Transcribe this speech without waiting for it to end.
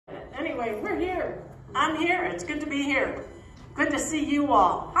anyway, we're here. I'm here. It's good to be here. Good to see you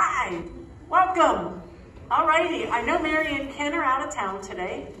all. Hi. Welcome. Alrighty. I know Mary and Ken are out of town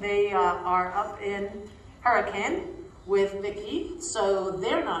today. They are up in Hurricane with Vicki, so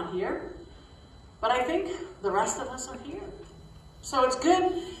they're not here. But I think the rest of us are here. So it's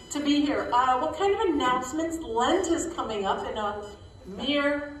good to be here. What kind of announcements? Lent is coming up in a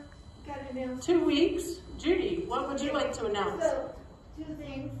mere 2 weeks. Judy, what would you like to announce? So, 2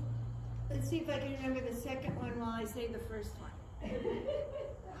 things. Let's see if I can remember the second one while I say the first one.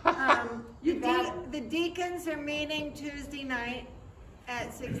 The deacons are meeting Tuesday night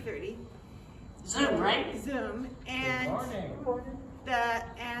at 6:30. Zoom, right? Zoom. And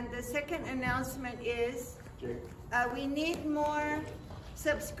the second announcement is we need more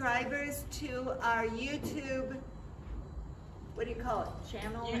subscribers to our YouTube, what do you call it,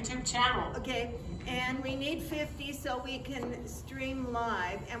 channel? YouTube channel. Okay, and we need 50 so we can stream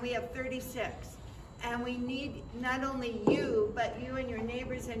live, and we have 36. And we need not only you, but you and your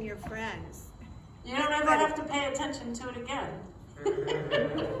neighbors and your friends. You don't ever have to pay attention to it again.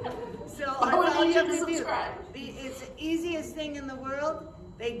 So all you have to subscribe. It's the easiest thing in the world.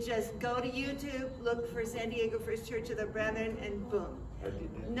 They just go to YouTube, look for San Diego First Church of the Brethren, and boom.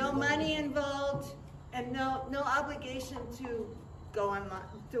 No money involved, and no obligation to go online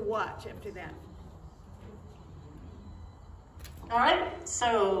to watch after that. All right,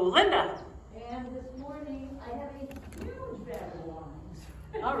 so Linda. And this morning I have a huge bag of wines.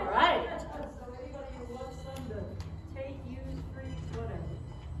 All right. So anybody who wants some to take, use, free, whatever.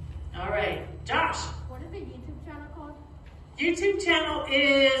 All right, Josh. What is the YouTube channel called? YouTube channel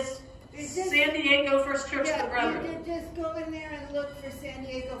is San Diego First Church of the Brethren. You just go in there and look for San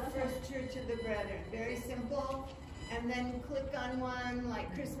Diego First Church of the Brethren. Very simple. And then click on one,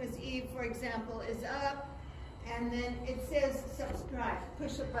 like Christmas Eve, for example, is up. And then it says subscribe.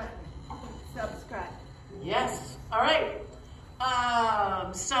 Push a button. Subscribe. Yes. All right.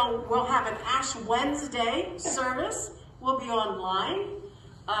 So we'll have an Ash Wednesday service. We'll be online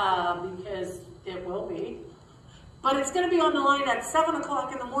because it will be. But it's going to be on the line at 7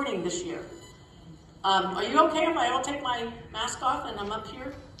 o'clock in the morning this year. Are you okay if I all take my mask off and I'm up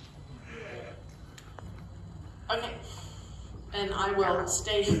here? Okay. And I will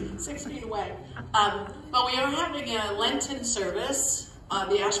stay 6 feet away. But we are having a Lenten service.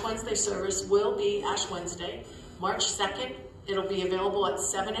 The Ash Wednesday service will be Ash Wednesday, March 2nd. It'll be available at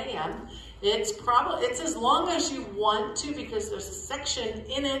 7 a.m. It's as long as you want to, because there's a section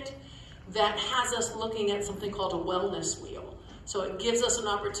in it that has us looking at something called a wellness wheel. So it gives us an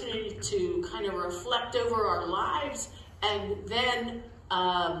opportunity to kind of reflect over our lives, and then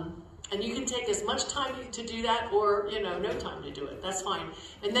and you can take as much time to do that, or no time to do it. That's fine.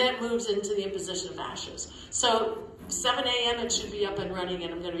 And then it moves into the imposition of ashes. So 7 a.m. it should be up and running,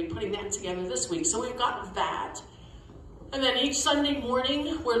 and I'm going to be putting that together this week. So we've got that. And then each Sunday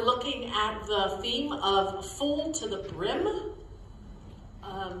morning we're looking at the theme of full to the brim.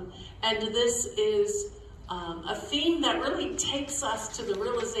 And this is a theme that really takes us to the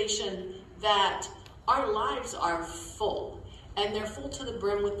realization that our lives are full, and they're full to the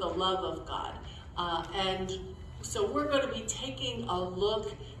brim with the love of God. And so we're going to be taking a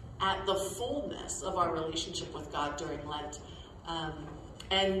look at the fullness of our relationship with God during Lent.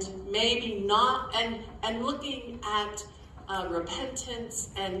 And maybe not, and looking at repentance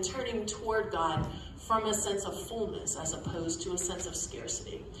and turning toward God from a sense of fullness as opposed to a sense of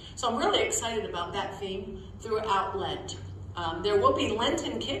scarcity. So I'm really excited about that theme throughout Lent. There will be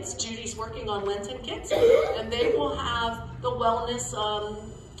Lenten kits. Judy's working on Lenten kits, and they will have the wellness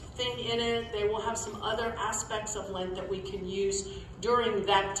thing in it. They will have some other aspects of Lent that we can use during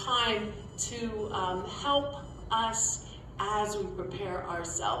that time to help us as we prepare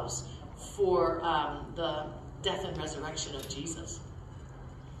ourselves for the death and resurrection of Jesus.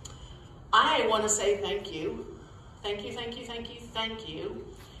 I want to say thank you. Thank you, thank you, thank you, thank you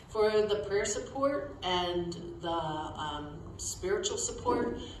for the prayer support and the spiritual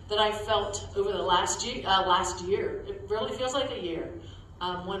support that I felt over the last year. It really feels like a year.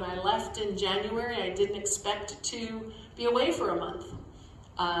 When I left in January, I didn't expect to be away for a month.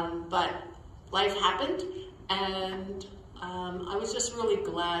 But life happened, and I was just really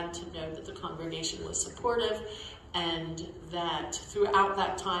glad to know that the congregation was supportive, and that throughout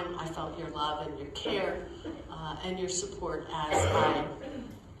that time I felt your love and your care and your support as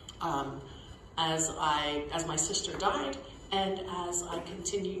my sister died, and as I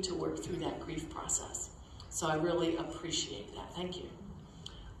continued to work through that grief process. So I really appreciate that. Thank you.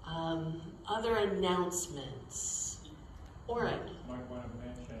 Other announcements? Oren. I might want to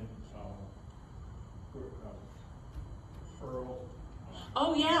mention Pearl.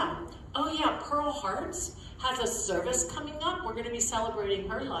 Oh yeah, Oh yeah, Pearl Hearts has a service coming up. We're going to be celebrating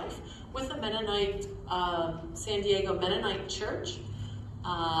her life with the Mennonite, San Diego Mennonite Church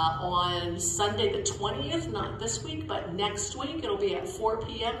on Sunday the 20th, not this week, but next week. It'll be at 4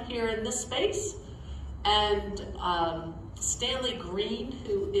 p.m. here in this space. And Stanley Green,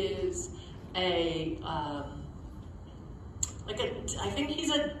 who is I think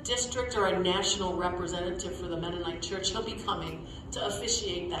he's a district or a national representative for the Mennonite Church. He'll be coming to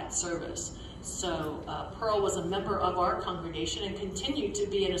officiate that service. So Pearl was a member of our congregation and continued to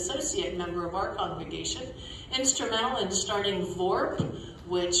be an associate member of our congregation, instrumental in starting VORP,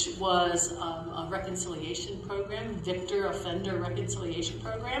 which was a reconciliation program, Victor Offender Reconciliation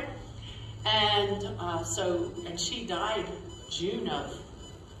Program. And she died June of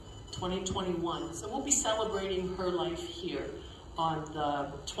 2021. So we'll be celebrating her life here on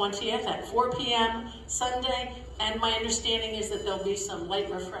the 20th at 4 p.m. Sunday. And my understanding is that there'll be some light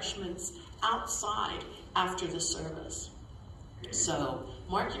refreshments outside after the service. So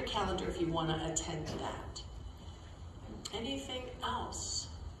mark your calendar if you want to attend that. Anything else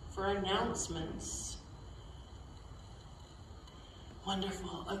for announcements?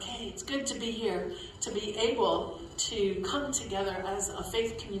 Wonderful. Okay, it's good to be here, to be able to come together as a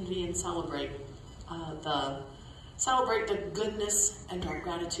faith community and celebrate the goodness and our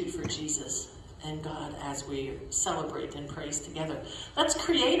gratitude for Jesus and God as we celebrate and praise together. Let's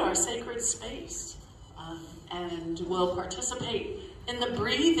create our sacred space, and we'll participate in the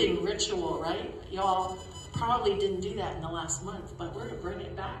breathing ritual, right? Y'all probably didn't do that in the last month, but we're to bring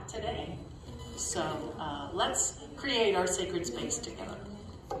it back today. So let's create our sacred space together.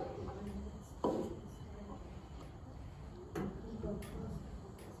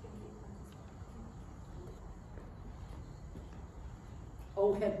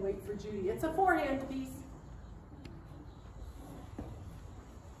 Oh, head wait for Judy. It's a forehand piece. I'm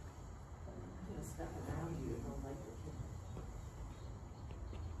going to step around you and I'll like it.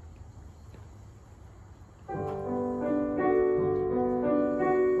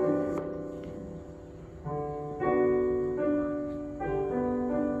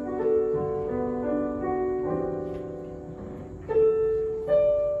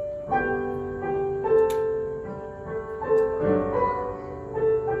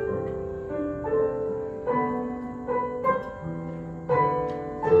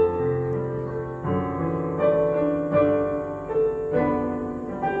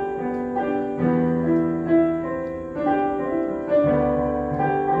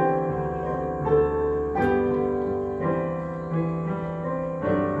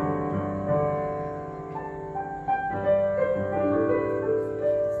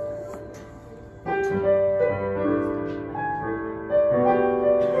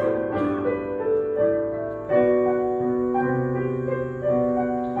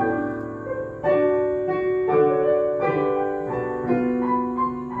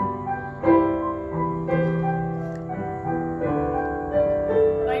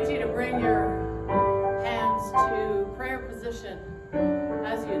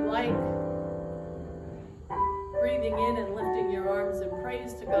 As you'd like, breathing in and lifting your arms in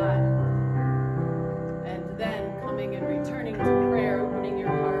praise to God, and then coming and returning to prayer, opening your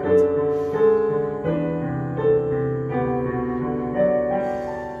heart.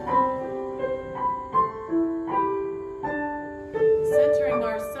 Centering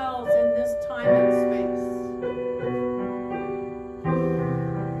ourselves in this time and space.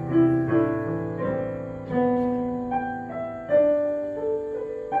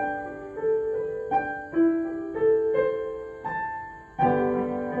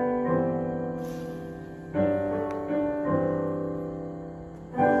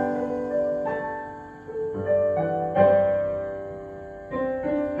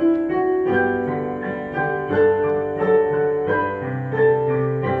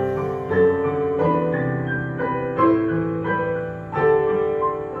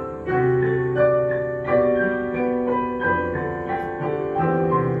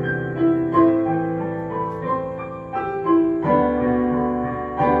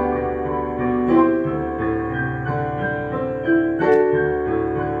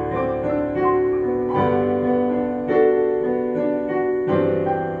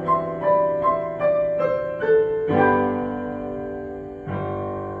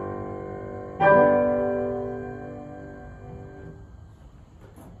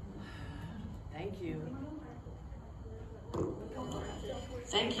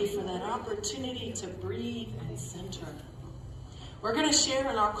 Thank you for that opportunity to breathe and center. We're going to share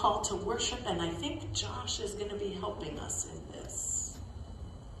in our call to worship, and I think Josh is going to be helping us in this.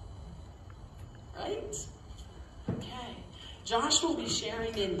 Right? Okay. Josh will be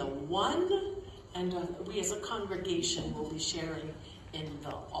sharing in the one, and we as a congregation will be sharing in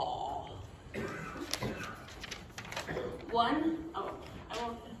the all. One,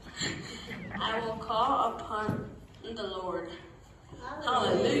 I will call upon the Lord.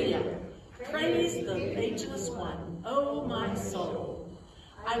 Hallelujah. Praise the ageless one, O my soul.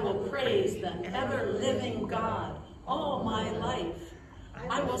 I will praise the ever-living God all my life.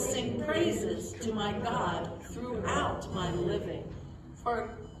 I will sing praises to my God throughout my living.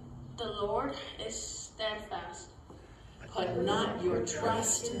 For the Lord is steadfast. Put not your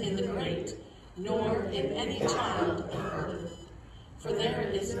trust in the great, nor in any child of earth, for there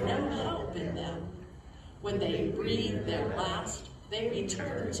is no help in them. When they breathe their last, they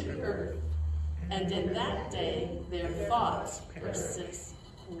return to earth, and in that day their thoughts persist.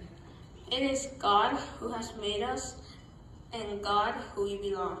 It is God who has made us, and God who we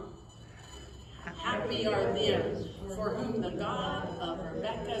belong. Happy are them for whom the God of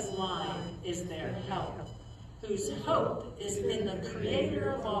Rebekah's line is their help, whose hope is in the Creator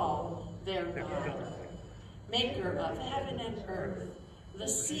of all, their God, maker of heaven and earth, the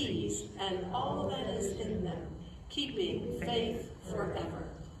seas and all that is in them, keeping faith forever.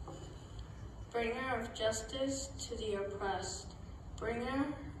 Bringer of justice to the oppressed, bringer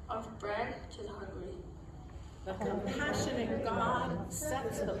of bread to the hungry. The compassionate God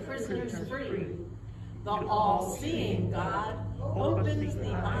sets the prisoners free. The all-seeing God opens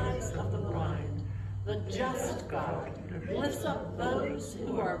the eyes of the blind. The just God lifts up those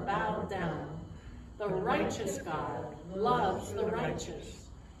who are bowed down. The righteous God loves the righteous.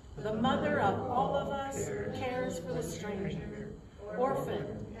 The mother of all of us cares for the stranger. Orphan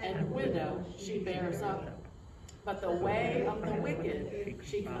and widow she bears up. But the way of the wicked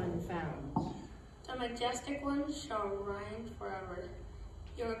she confounds. The majestic one shall reign forever.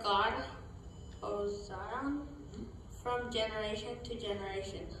 Your God, O Zion, from generation to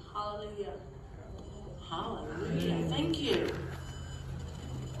generation. Hallelujah. Hallelujah. Thank you.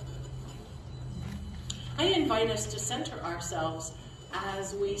 I invite us to center ourselves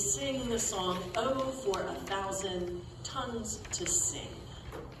as we sing the song, Oh, for 1,000 Tongues to Sing.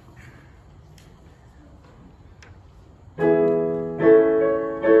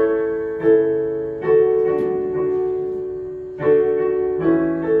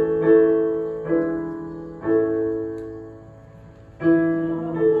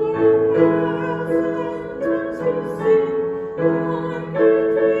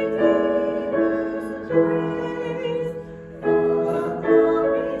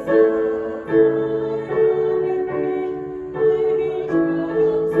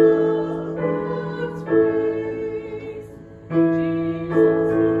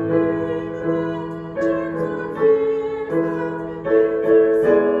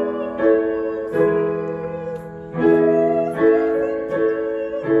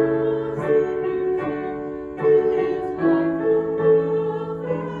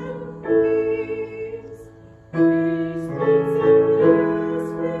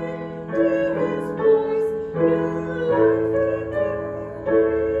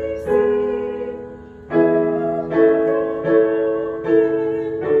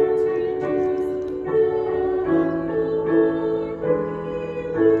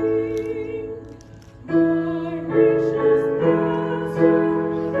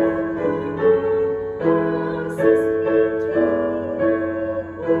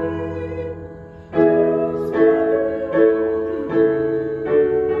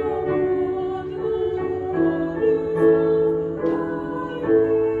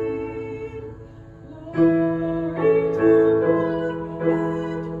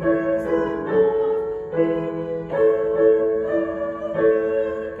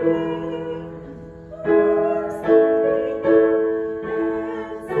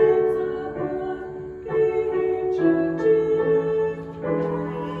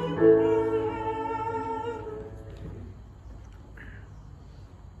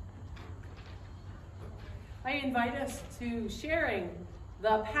 I invite us to sharing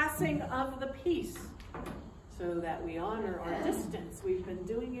the passing of the peace so that we honor our distance. We've been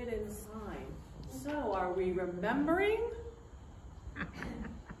doing it in sign. So are we remembering?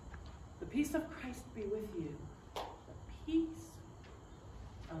 The peace of Christ be with you. The peace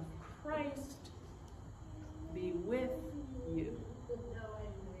of Christ be with you.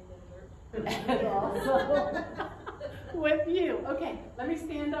 And also with you. Okay, let me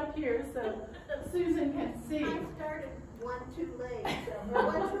stand up here so Susan can see. I started one too late, so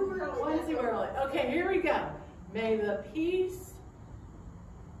one too early. One too early. Okay, here we go. May the peace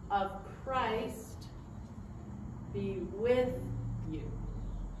of Christ be with you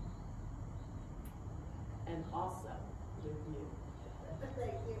and also with you.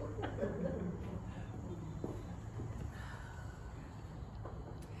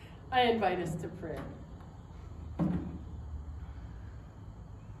 I invite us to prayer.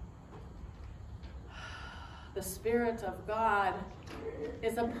 The Spirit of God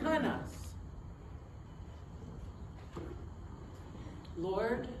is upon us.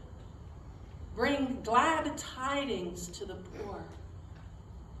 Lord, bring glad tidings to the poor.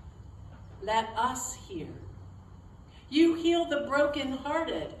 Let us hear. You heal the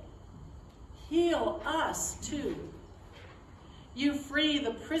brokenhearted. Heal us too. You free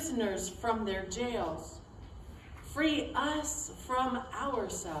the prisoners from their jails. Free us from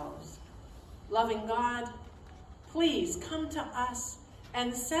ourselves. Loving God, please come to us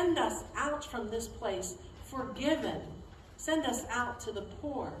and send us out from this place forgiven. Send us out to the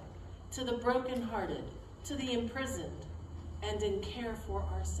poor, to the brokenhearted, to the imprisoned, and in care for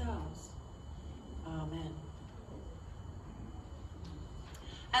ourselves. Amen.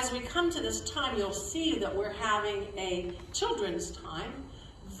 As we come to this time, you'll see that we're having a children's time.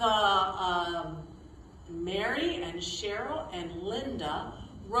 Mary and Cheryl and Linda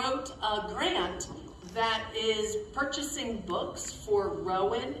wrote a grant that is purchasing books for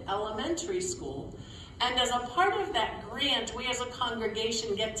Rowan Elementary School. And as a part of that grant, we as a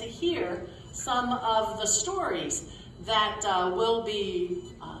congregation get to hear some of the stories that will be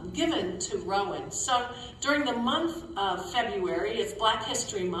given to Rowan. So during the month of February, it's Black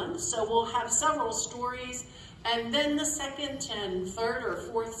History Month, so we'll have several stories. And then the second and third or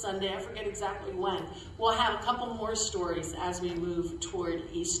fourth Sunday, I forget exactly when, we'll have a couple more stories as we move toward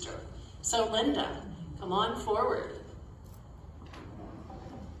Easter. So Linda, come on forward.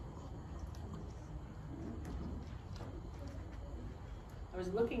 I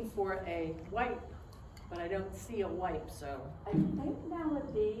was looking for a wipe, but I don't see a wipe, so. I think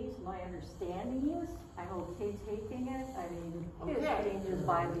nowadays, my understanding is, I'm okay taking it. I mean, it changes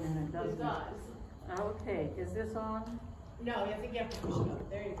by the minute, doesn't it? It does. Okay, is this on? No, I think you have to push it up.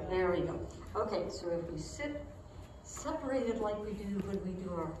 There you go. There we go. Okay, so if we sit separated like we do when we do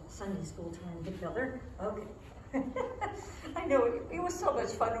our Sunday school time together. Okay. I know, it was so much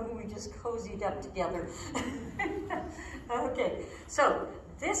fun when we just cozied up together. Okay, so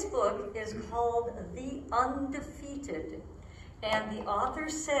this book is called The Undefeated. And the author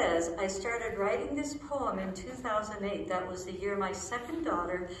says, I started writing this poem in 2008. That was the year my second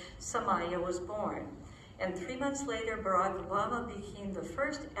daughter, Samaya, was born. And 3 months later, Barack Obama became the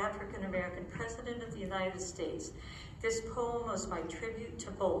first African-American president of the United States. This poem was my tribute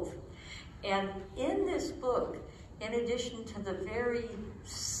to both. And in this book, in addition to the very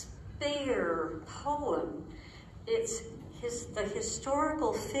spare poem, it's the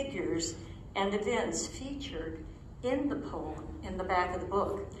historical figures and events featured in the poem, in the back of the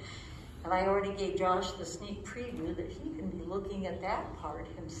book. And I already gave Josh the sneak preview that he can be looking at that part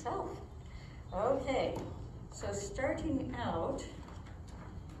himself. Okay, so starting out,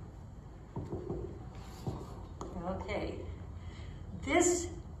 okay, this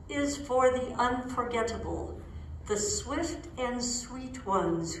is for the unforgettable, the swift and sweet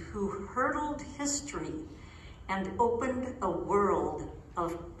ones who hurdled history and opened a world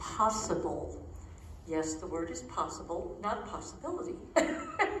of possible. Yes, the word is possible, not possibility.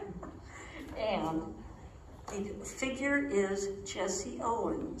 And the figure is Jesse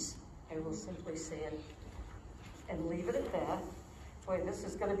Owens. I will simply say it and leave it at that. Boy, this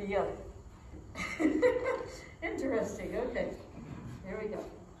is going to be interesting. Okay, here we go.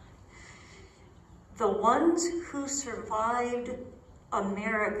 The ones who survived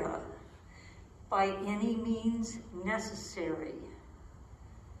America by any means necessary.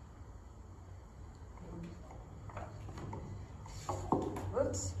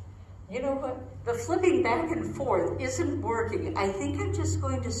 Whoops. You know what? The flipping back and forth isn't working. I think I'm just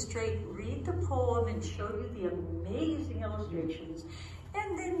going to straight read the poem and show you the amazing illustrations,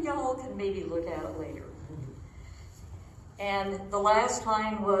 and then y'all can maybe look at it later. And the last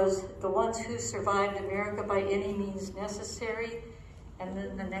line was, the ones who survived America by any means necessary. And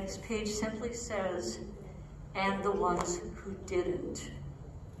then the next page simply says, and the ones who didn't.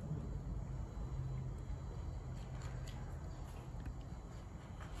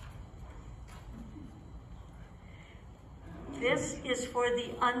 This is for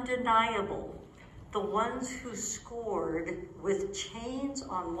the undeniable, the ones who scored with chains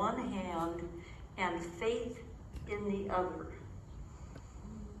on one hand and faith in the other.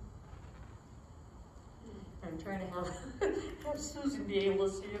 I'm trying to have Susan be able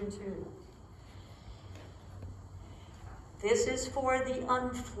to see him too. This is for the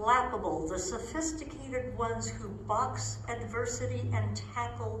unflappable, the sophisticated ones who box adversity and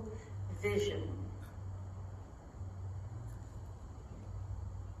tackle vision.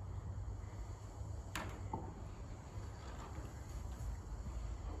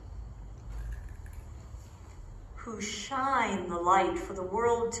 who shine the light for the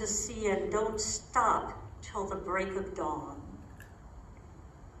world to see and don't stop till the break of dawn.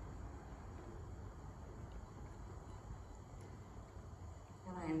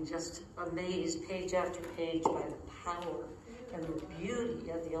 And I'm just amazed page after page by the power and the beauty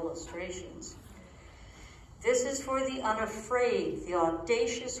of the illustrations. This is for the unafraid, the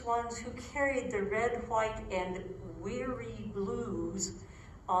audacious ones who carried the red, white, and weary blues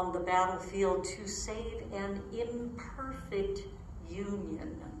on the battlefield to save an imperfect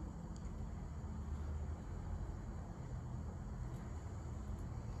union.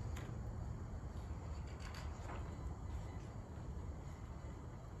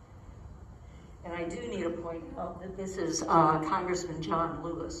 And I do need to point out that this is Congressman John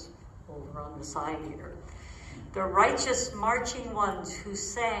Lewis over on the side here. The righteous marching ones who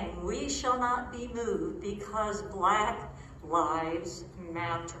sang, "We shall not be moved because Black lives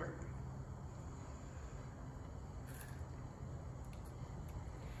matter."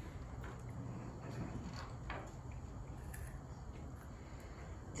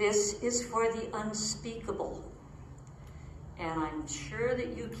 This is for the unspeakable. And I'm sure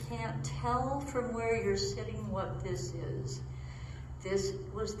that you can't tell from where you're sitting what this is. This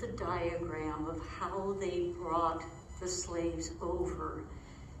was the diagram of how they brought the slaves over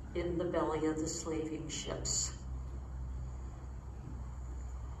in the belly of the slaving ships.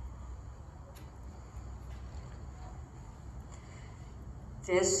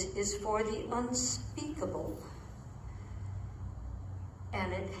 This is for the unspeakable,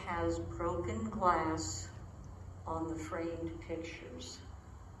 and it has broken glass on the framed pictures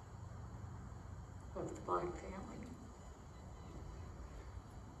of the Black family.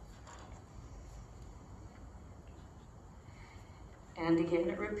 And again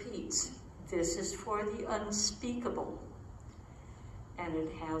it repeats, this is for the unspeakable, and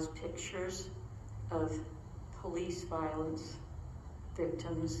it has pictures of police violence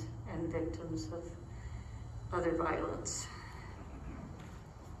victims and victims of other violence.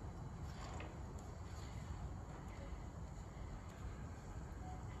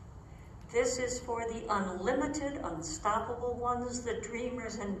 This is for the unlimited, unstoppable ones, the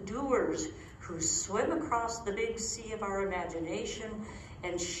dreamers and doers who swim across the big sea of our imagination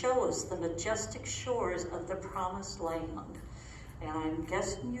and show us the majestic shores of the promised land. And I'm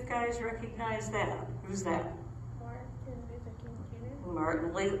guessing you guys recognize that. Who's that?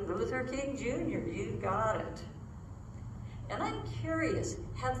 Martin Luther King Jr., you got it. And I'm curious,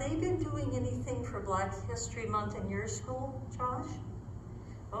 have they been doing anything for Black History Month in your school, Josh?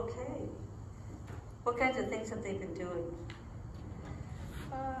 Okay. What kinds of things have they been doing?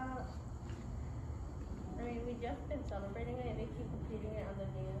 I mean, we just been celebrating it and they keep repeating it on the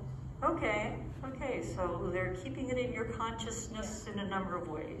news. Okay, so they're keeping it in your consciousness in a number of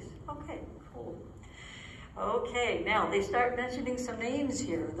ways. Okay, cool. Okay, now they start mentioning some names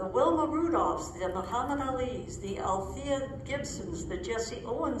here. The Wilma Rudolphs, the Muhammad Alis, the Althea Gibsons, the Jesse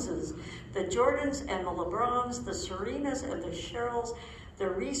Owenses, the Jordans and the LeBrons, the Serenas and the Cheryls, the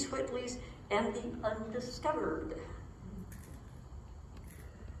Reese Whitleys, and the undiscovered.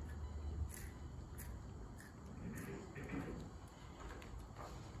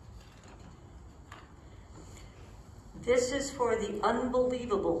 This is for the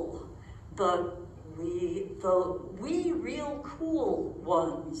unbelievable, the we real cool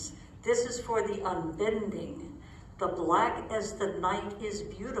ones. This is for the unbending, the black as the night is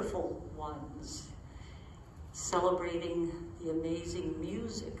beautiful ones, celebrating the amazing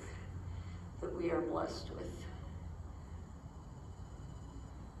music that we are blessed with.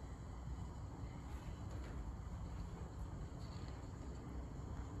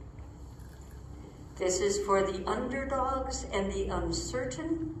 This is for the underdogs and the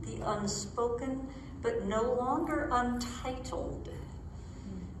uncertain, the unspoken, but no longer untitled.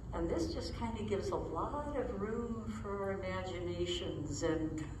 And this just kind of gives a lot of room for our imaginations.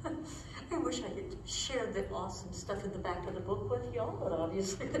 And I wish I could share the awesome stuff in the back of the book with y'all, but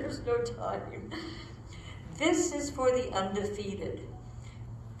obviously there's no time. This is for the undefeated.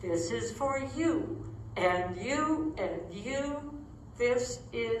 This is for you, and you, and you. This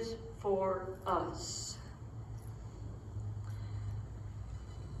is for us.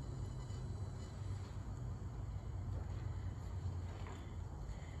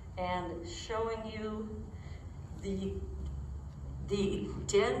 And showing you the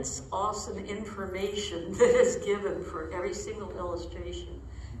dense, awesome information that is given for every single illustration,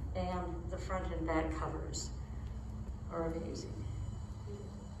 and the front and back covers are amazing.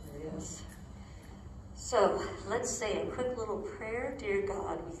 Yes. So let's say a quick little prayer. Dear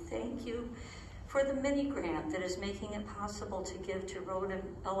God, we thank you for the mini grant that is making it possible to give to Rhoda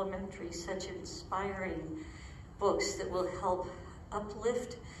Elementary such inspiring books that will help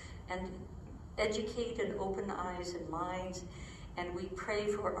uplift and educate and open eyes and minds. And we pray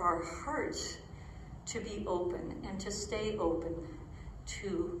for our hearts to be open and to stay open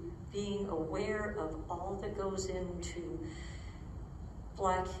to being aware of all that goes into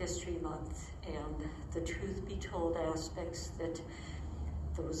Black History Month and the truth be told aspects that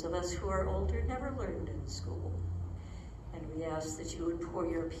those of us who are older never learned in school. And we ask that you would pour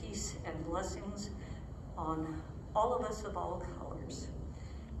your peace and blessings on all of us of all colors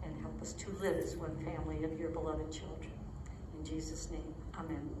and help us to live as one family of your beloved children. In Jesus' name,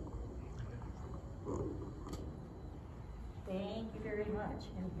 amen. Thank you very much.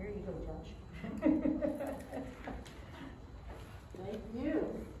 And here you go, Josh. Thank you.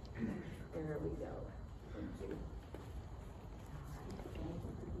 There we go. Thank you.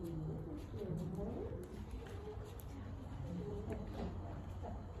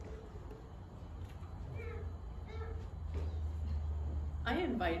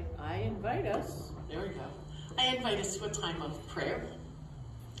 I invite us. There we go. I invite us to a time of prayer.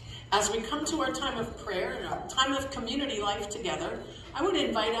 As we come to our time of prayer and our time of community life together, I would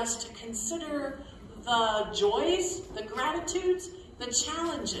invite us to consider the joys, the gratitudes, the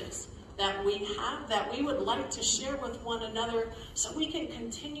challenges that we have that we would like to share with one another so we can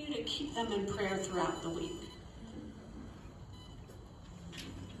continue to keep them in prayer throughout the week.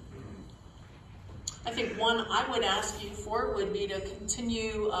 I think one I would ask you for would be to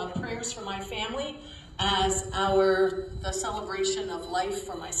continue prayers for my family as the celebration of life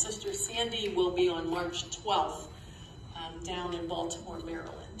for my sister Sandy will be on March 12th down in Baltimore,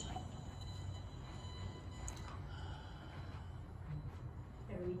 Maryland.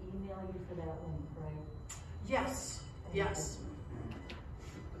 Can we email you for that one, right? Yes, yes.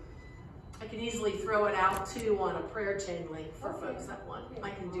 I can easily throw it out too on a prayer chain link for folks that want. I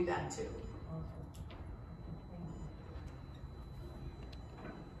can do that too.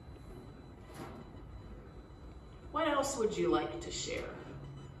 What else would you like to share?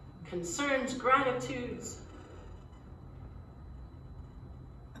 Concerns, gratitudes?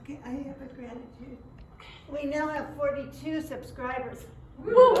 Okay, I have a gratitude. We now have 42 subscribers.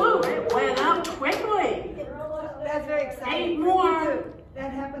 Woo woo! It went up quickly. That's very exciting. 8 more.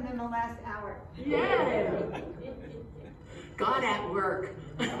 That happened in the last hour. Yeah. God at work.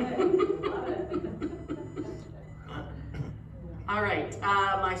 All right.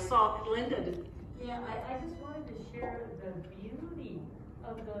 I saw Linda. Yeah, I just wanted to share the beauty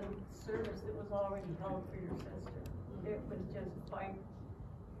of the service that was already held for your sister. It was just quite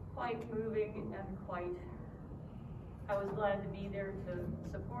moving and I was glad to be there to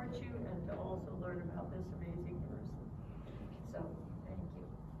support you and to also learn about this amazing person. So, thank you.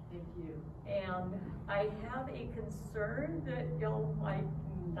 Thank you. And I have a concern that y'all might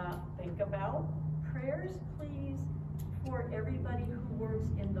not think about. Prayers, please, for everybody who works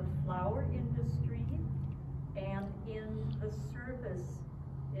in the flower industry and in the service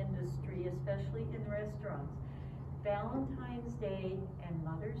industry, especially in restaurants. Valentine's Day and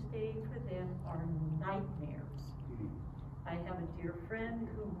Mother's Day for them are nightmares. I have a dear friend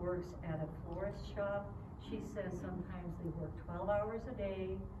who works at a florist shop. She says sometimes they work 12 hours a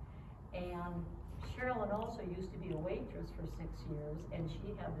day. And Sherilyn also used to be a waitress for 6 years, and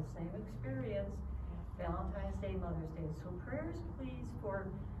she had the same experience. Valentine's Day, Mother's Day. So prayers, please, for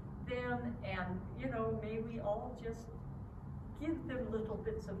them, and may we all just give them little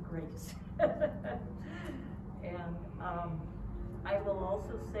bits of grace. And I will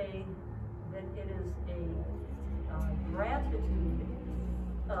also say that it is a gratitude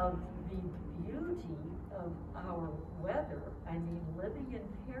of the beauty of our weather. I mean, living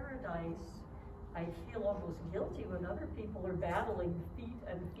in paradise, I feel almost guilty when other people are battling feet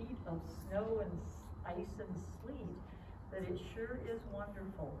and feet of snow and ice and sleet, that it sure is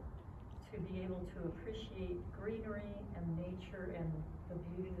wonderful to be able to appreciate greenery and nature and the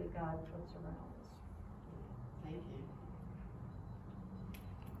beauty that God puts around us. Thank you.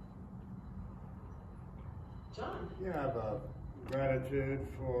 John? Yeah, I have a gratitude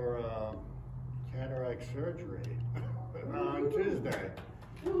for cataract surgery on Tuesday.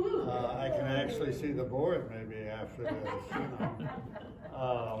 I can actually see the board maybe after this.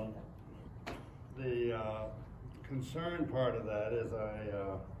 The concern part of that is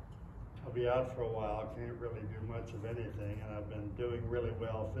I'll be out for a while, can't really do much of anything, and I've been doing really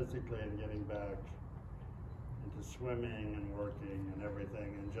well physically and getting back into swimming and working and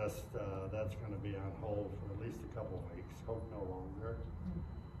everything, and just that's going to be on hold for at least a couple weeks, hope no longer.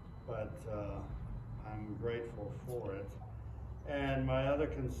 But I'm grateful for it. And my other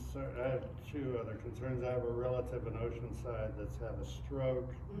concern, I have 2 other concerns. I have a relative in Oceanside that's had a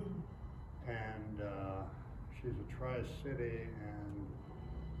stroke, and she's a Tri-City, and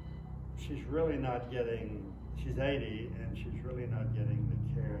she's really not getting, she's 80, and she's really not getting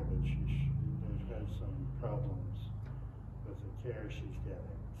the care that they've had some problems with the care she's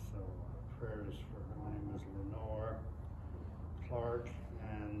getting. So prayers for her. Name is Lenore Clark.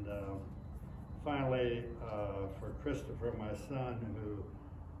 And finally, for Christopher, my son, who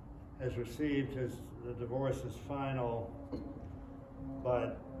has received the divorce is final,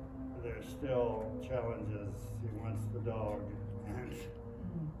 but there's still challenges. He wants the dog,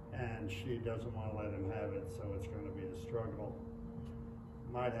 and she doesn't want to let him have it, so it's going to be a struggle.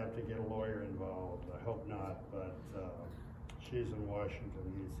 Might have to get a lawyer involved. I hope not, but she's in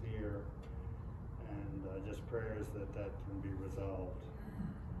Washington, he's here, and just prayers that can be resolved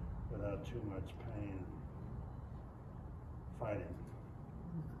without too much pain and fighting.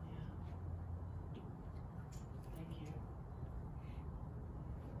 Thank you.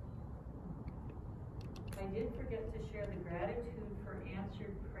 I did forget to share the gratitude for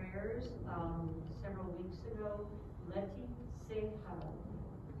answered prayers. Several weeks ago, Letty Seha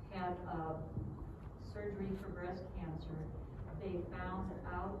had surgery for breast cancer. They found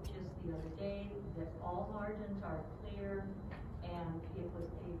out just the other day that all margins are clear, and it was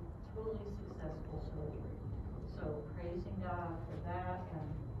a totally successful surgery. So praising God for that, and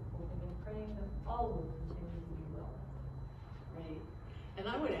hoping and praying that all will continue to be well. Right. And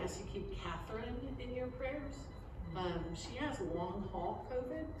I would ask you keep Catherine in your prayers. She has long haul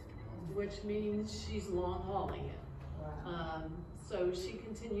COVID, which means she's long hauling it. Wow. So she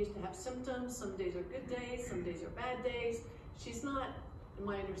continues to have symptoms. Some days are good days, some days are bad days. She's not,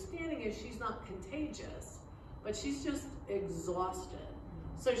 my understanding is she's not contagious, but she's just exhausted.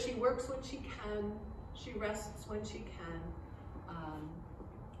 So she works when she can, she rests when she can,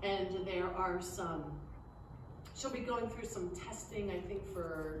 and there are some, she'll be going through some testing, I think,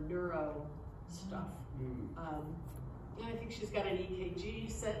 for neuro stuff. And I think she's got an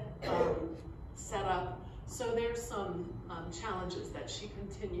EKG set up. So there's some challenges that she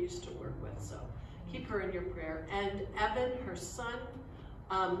continues to work with. So keep her in your prayer. And Evan, her son,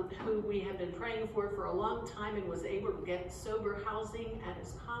 who we have been praying for a long time and was able to get sober housing at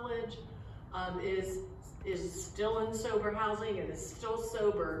his college, is still in sober housing and is still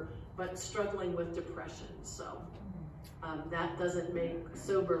sober, but struggling with depression. So that doesn't make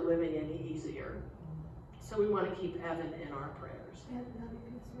sober living any easier. So we want to keep Evan in our prayers. I have another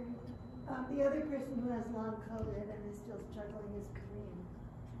concern. The other person who has long COVID and is still struggling is Kareem.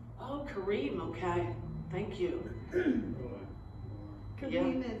 Oh, Kareem, okay. Thank you.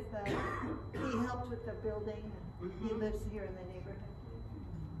 Kareem is, he helped with the building. He lives here in the neighborhood.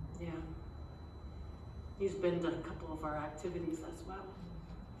 Yeah. He's been to a couple of our activities as well.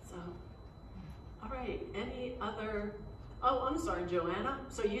 So, all right, any other, oh, I'm sorry, Joanna.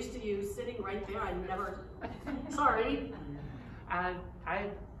 So used to you sitting right there, I never, sorry. I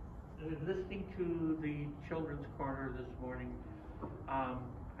was listening to the Children's Corner this morning.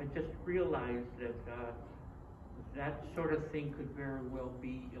 I just realized that that sort of thing could very well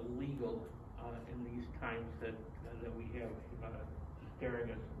be illegal in these times that we have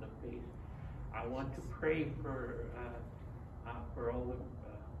staring us in the face. I want to pray for all the.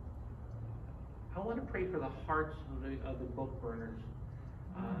 I want to pray for the hearts of the book burners,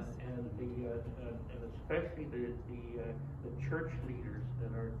 and especially the church leaders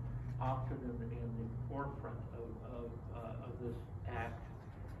that are often in the forefront of this act.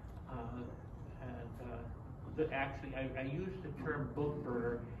 Actually, I use the term book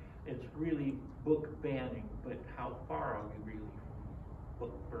burner. It's really book banning, but how far are we really from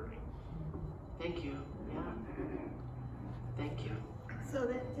book burning? Thank you. Yeah. Thank you. So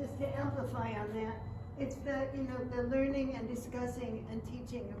that just to amplify on that, it's the learning and discussing and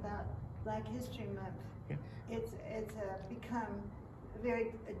teaching about Black History Month. Yeah. It's become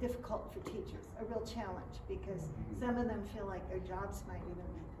very difficult for teachers, a real challenge, because some of them feel like their jobs might even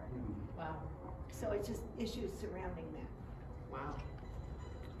be threatened. Wow. So it's just issues surrounding that. Wow.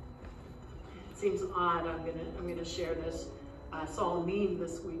 It seems odd. I'm gonna share this. I saw a meme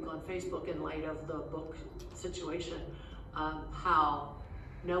this week on Facebook in light of the book situation, how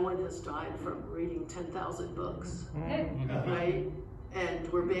no one has died from reading 10,000 books, right?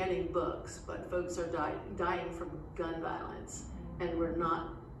 And we're banning books, but folks are dying from gun violence, and we're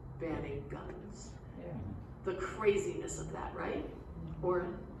not banning guns. Yeah. The craziness of that, right?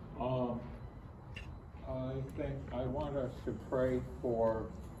 Or I think I want us to pray for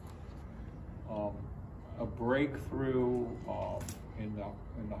a breakthrough in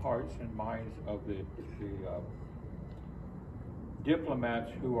the hearts and minds of the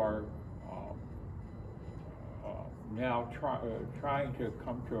diplomats who are now trying to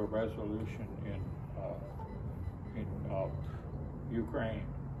come to a resolution Ukraine.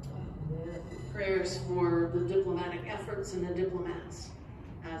 Prayers for the diplomatic efforts and the diplomats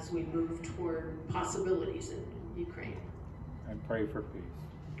as we move toward possibilities in Ukraine. And pray for peace.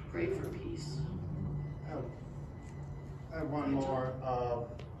 Pray for peace. I have one more.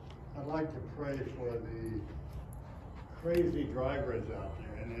 I'd like to pray for the crazy drivers out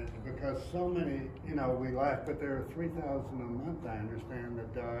there, and because so many, you know, we laugh, but there are 3,000 a month, I understand,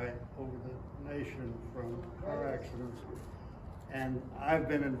 that die over the nation from car accidents. And I've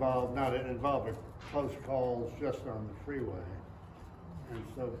been involved, not involved, but close calls just on the freeway. And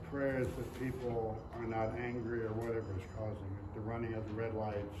so prayers that people are not angry or whatever is causing it, the running of the red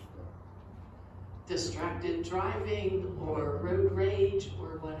lights. Distracted driving or road rage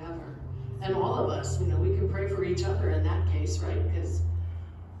or whatever. And all of us, you know, we can pray for each other in that case, right? Because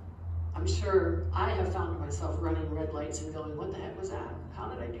I'm sure I have found myself running red lights and going, what the heck was that? How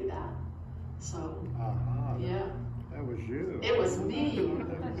did I do that? So, yeah. That was you. It was me.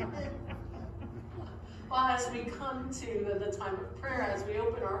 Well, as we come to the time of prayer, as we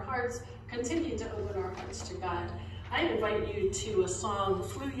open our hearts, continue to open our hearts to God, I invite you to a song,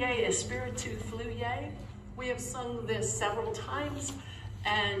 Fluye, Espiritu Fluye. We have sung this several times,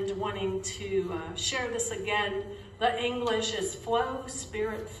 and wanting to share this again. The English is flow,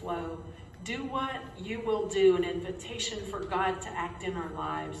 Spirit flow. Do what you will do, an invitation for God to act in our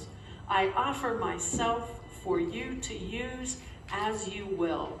lives. I offer myself for you to use as you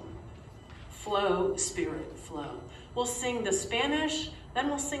will. Flow, Spirit, flow. We'll sing the Spanish, then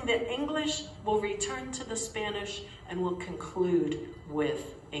we'll sing the English, we'll return to the Spanish, and we'll conclude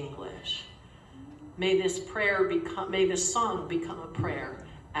with English. May this prayer become, may this song become a prayer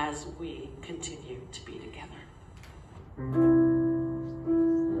as we continue to be together.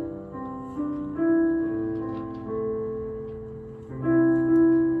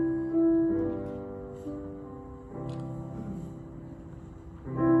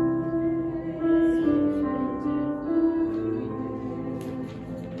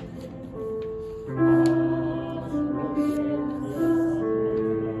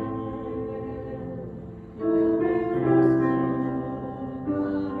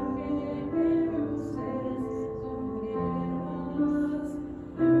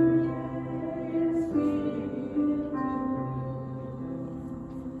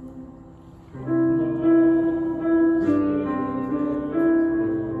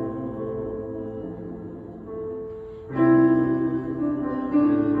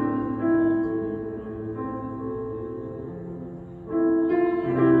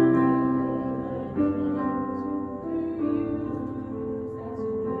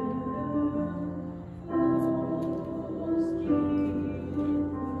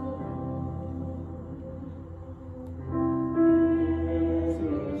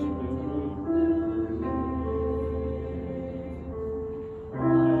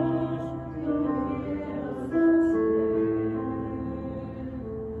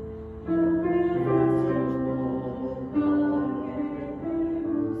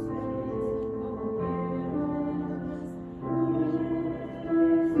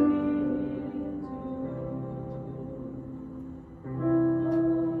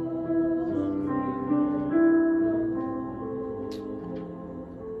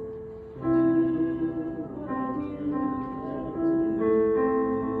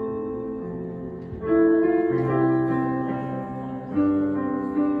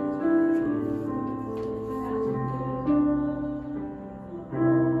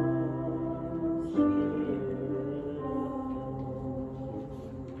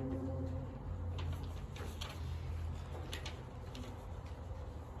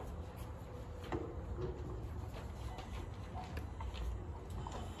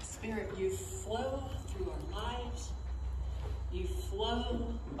 Spirit, you flow through our lives. You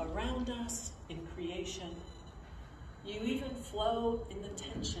flow around us in creation. You even flow in the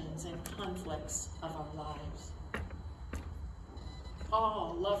tensions and conflicts of our lives.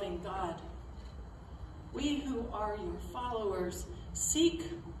 Oh, loving God, we who are your followers seek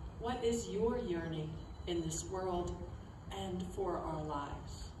what is your yearning in this world and for our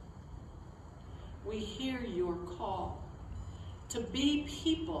lives. We hear your call to be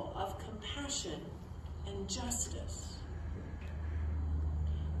people of compassion and justice.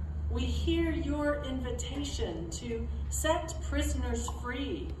 We hear your invitation to set prisoners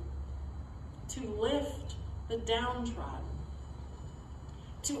free, to lift the downtrodden,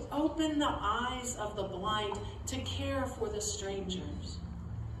 to open the eyes of the blind, to care for the strangers.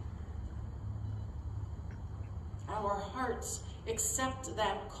 Our hearts accept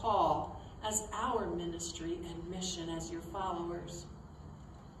that call as our ministry and mission as your followers.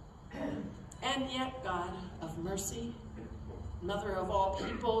 And yet, God of mercy, Mother of all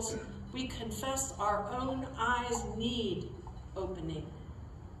peoples, we confess our own eyes need opening.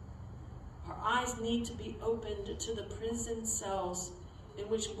 Our eyes need to be opened to the prison cells in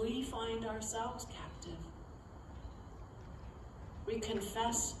which we find ourselves captive. We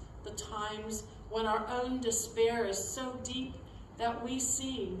confess the times when our own despair is so deep that we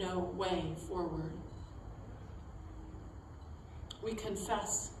see no way forward. We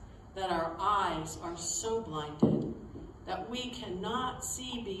confess that our eyes are so blinded that we cannot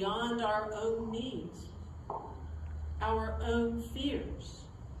see beyond our own needs, our own fears,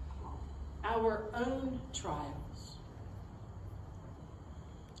 our own trials.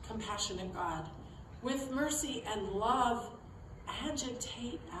 Compassionate God, with mercy and love,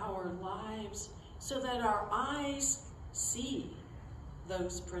 agitate our lives so that our eyes see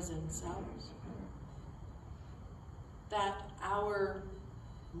those prison cells, that our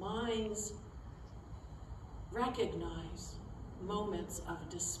minds recognize moments of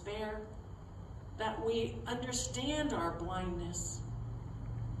despair, that we understand our blindness,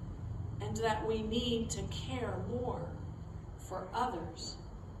 and that we need to care more for others.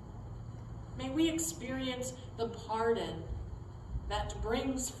 May we experience the pardon that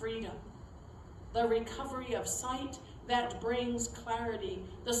brings freedom, the recovery of sight that brings clarity,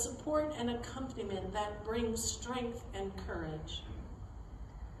 the support and accompaniment that brings strength and courage.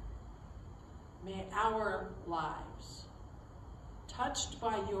 May our lives, touched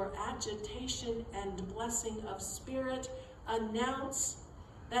by your agitation and blessing of spirit, announce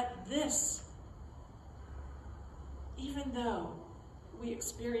that this, even though we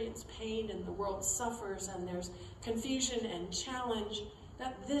experience pain and the world suffers and there's confusion and challenge,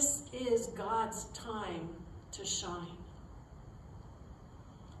 that this is God's time to shine.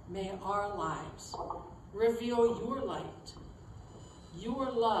 May our lives reveal your light, your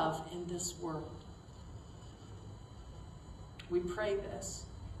love in this world. We pray this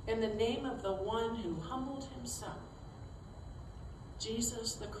in the name of the one who humbled himself,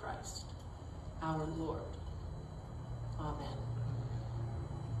 Jesus the Christ, our Lord. Amen.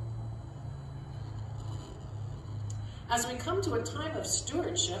 As we come to a time of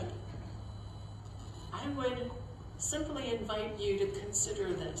stewardship, I would simply invite you to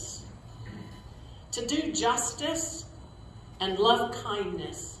consider this. To do justice and love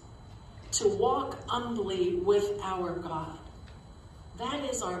kindness, to walk humbly with our God. That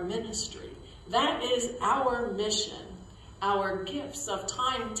is our ministry. That is our mission. Our gifts of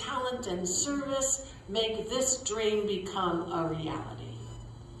time, talent, and service make this dream become a reality.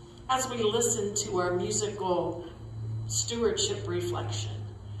 As we listen to our musical stewardship reflection,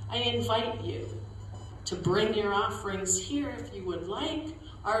 I invite you to bring your offerings here if you would like.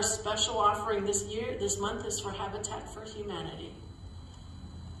 Our special offering this month is for Habitat for Humanity.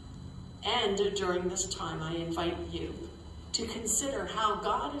 And during this time, I invite you to consider how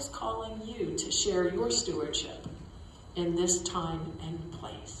God is calling you to share your stewardship in this time and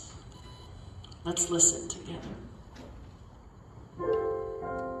place. Let's listen together.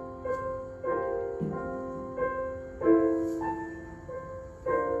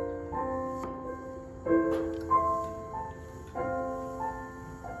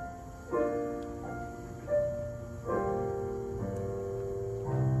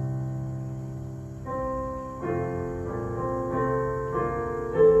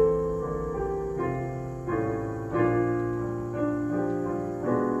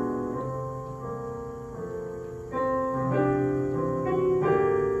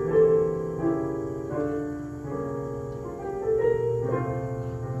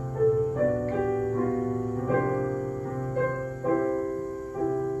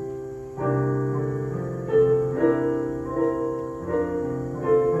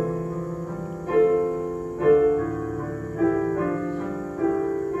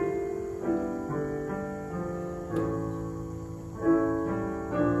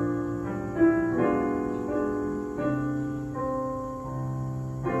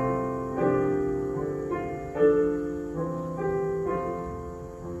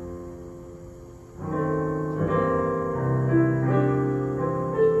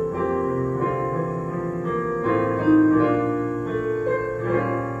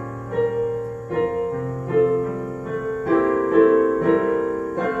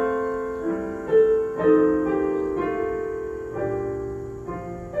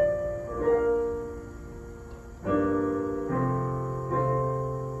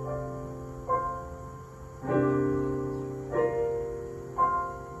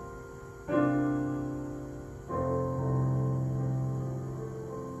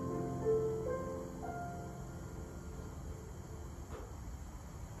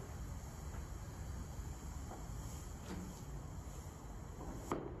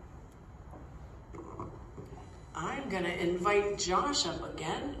 going to invite Josh up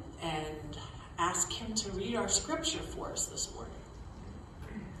again and ask him to read our scripture for us this morning.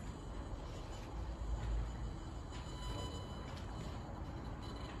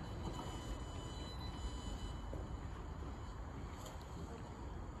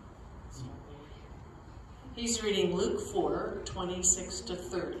 He's reading Luke 4, 26 to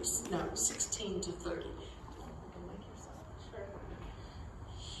 30. No, 16 to 30.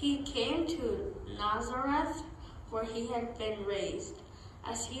 He came to Nazareth, where he had been raised,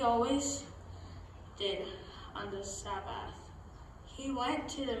 as he always did on the Sabbath. He went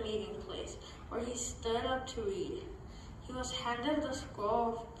to the meeting place, where he stood up to read. He was handed the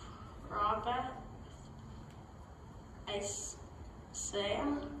scroll of Prophet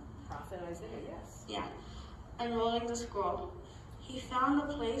Isaiah. Prophet Isaiah, yes. Yeah. Unrolling the scroll, he found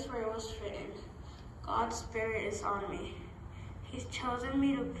the place where it was written, God's Spirit is on me. He's chosen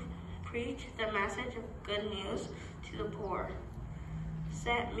me to preach the message of good news to the poor,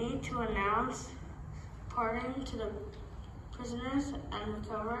 sent me to announce pardon to the prisoners and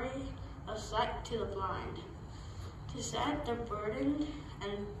recovery of sight to the blind, to set the burdened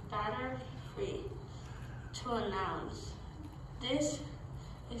and battered free, to announce, this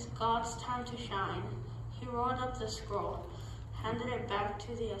is God's time to shine. He rolled up the scroll, handed it back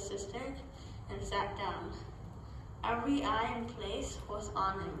to the assistant, and sat down. Every eye in place was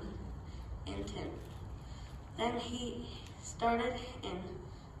on him, intent. Then he started in.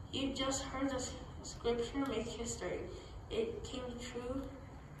 You just heard the scripture make history. It came true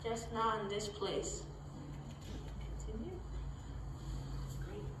just now in this place. Continue.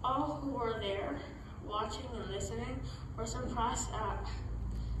 All who were there, watching and listening, were surprised at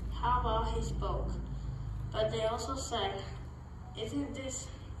how well he spoke. But they also said, isn't this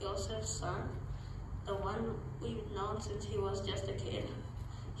Joseph's son, the one we've known since he was just a kid?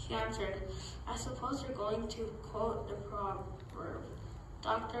 He answered, I suppose you're going to quote the proverb,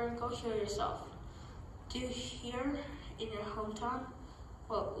 Doctor, go heal yourself. Do you hear in your hometown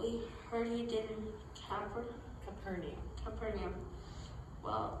what we heard he did in Capernaum?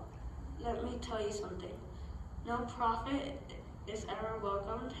 Well, let me tell you something. No prophet is ever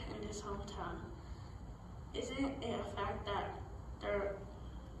welcomed in this hometown. Isn't it a fact that there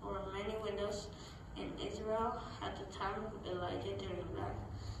were many widows in Israel at the time of Elijah during that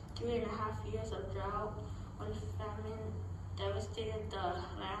 3.5 years of drought when famine devastated the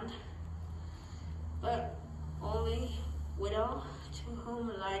land? But only widow to whom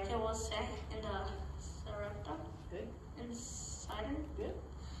Elijah was sent in the Sarepta in Sidon.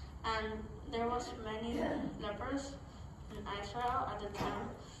 And there was many lepers in Israel at the time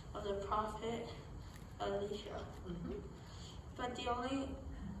of the prophet Elisha. But the only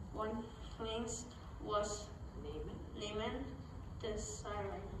one cleansed was Naaman the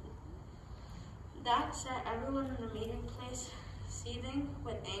Syrian. That set everyone in the meeting place seething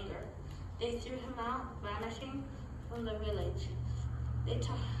with anger. They threw him out, vanishing from the village. They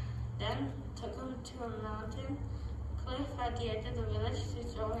then took him to a mountain cliff at the edge of the village to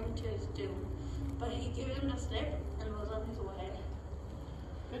throw him to his doom. But he gave them the slip and was on his way.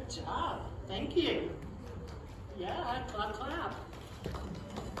 Good job. Thank you. Yeah, clap, clap.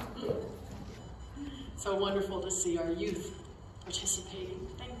 So wonderful to see our youth participating.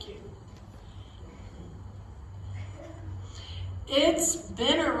 Thank you. It's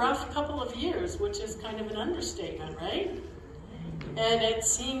been a rough couple of years, which is kind of an understatement, right? And it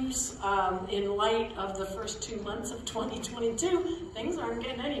seems in light of the first 2 months of 2022, things aren't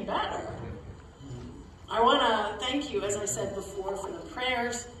getting any better. I want to thank you, as I said before, for the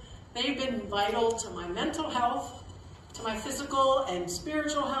prayers. They've been vital to my mental health, to my physical and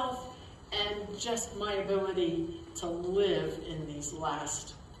spiritual health, and just my ability to live in these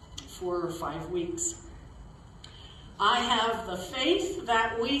last 4 or 5 weeks. I have the faith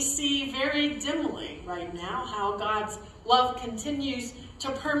that we see very dimly right now, how God's love continues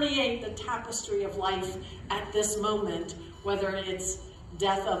to permeate the tapestry of life at this moment, whether it's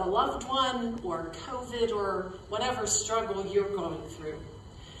death of a loved one or COVID or whatever struggle you're going through.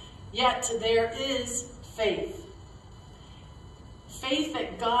 Yet there is faith. Faith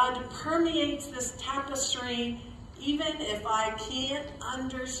that God permeates this tapestry even if I can't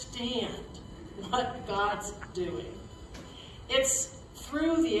understand what God's doing. It's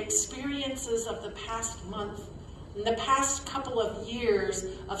through the experiences of the past month and the past couple of years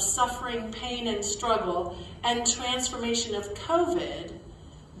of suffering, pain, and struggle and transformation of COVID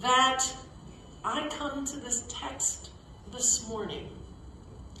that I come to this text this morning.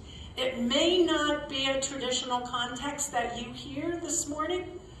 It may not be a traditional context that you hear this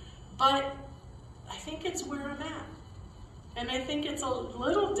morning, but I think it's where I'm at. And I think it's a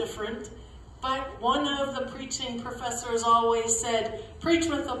little different But one of the preaching professors always said, preach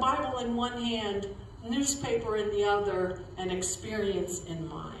with the Bible in one hand, newspaper in the other, and experience in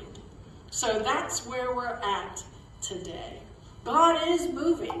mind. So that's where we're at today. God is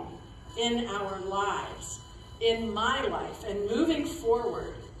moving in our lives, in my life, and moving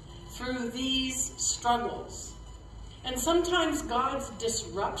forward through these struggles. And sometimes God's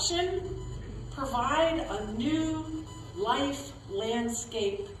disruption provide a new life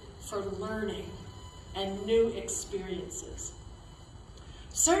landscape for learning and new experiences.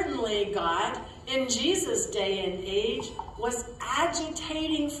 Certainly God, in Jesus' day and age, was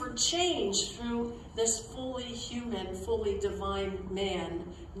agitating for change through this fully human, fully divine man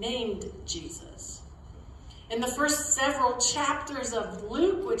named Jesus. In the first several chapters of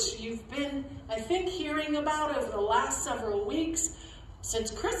Luke, which you've been, I think, hearing about over the last several weeks,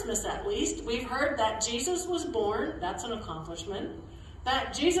 since Christmas at least, we've heard that Jesus was born, that's an accomplishment,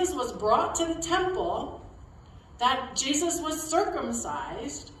 that Jesus was brought to the temple, that Jesus was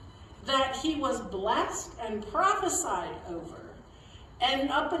circumcised, that he was blessed and prophesied over.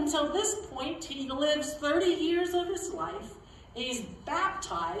 And up until this point, he lives 30 years of his life. He's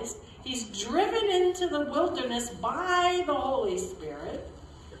baptized. He's driven into the wilderness by the Holy Spirit.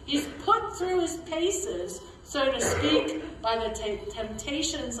 He's put through his paces, so to speak, by the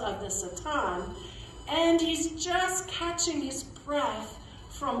temptations of the Satan. And he's just catching his breath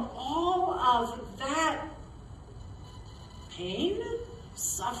from all of that pain,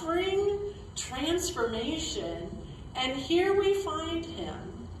 suffering, transformation. And here we find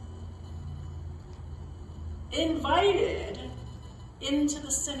him invited into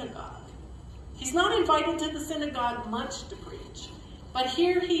the synagogue. He's not invited to the synagogue much to preach, but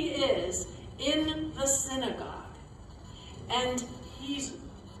here he is in the synagogue. And he's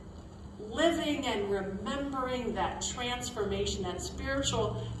living and remembering that transformation, that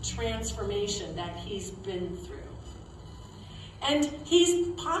spiritual transformation that he's been through. And he's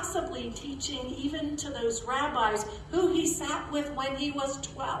possibly teaching even to those rabbis who he sat with when he was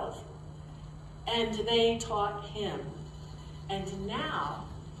 12. And they taught him. And now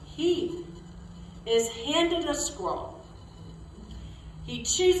he is handed a scroll. He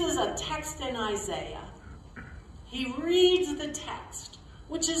chooses a text in Isaiah. He reads the text,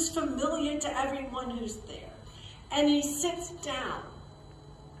 which is familiar to everyone who's there. And he sits down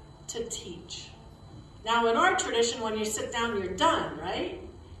to teach. Now, in our tradition, when you sit down, you're done, right?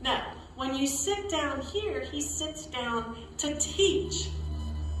 No. When you sit down here, he sits down to teach.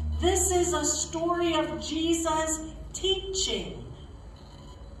 This is a story of Jesus teaching.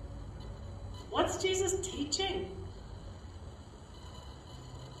 What's Jesus teaching?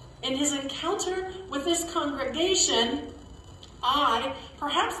 In his encounter with this congregation,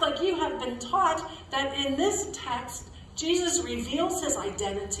 perhaps like you, have been taught that in this text, Jesus reveals his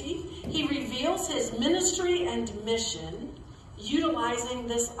identity. He reveals his ministry and mission, utilizing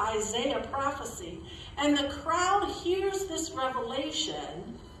this Isaiah prophecy. And the crowd hears this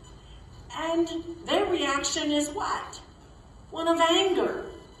revelation, and their reaction is what? One of anger.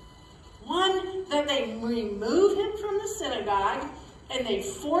 One that they remove him from the synagogue, and they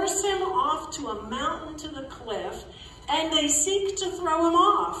force him off to a mountain, to the cliff, and they seek to throw him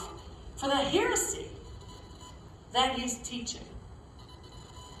off for the heresy that he's teaching.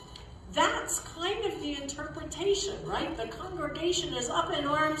 That's kind of the interpretation, right? The congregation is up in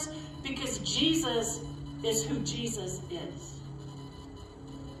arms because Jesus is who Jesus is.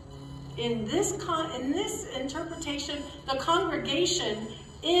 In this interpretation, the congregation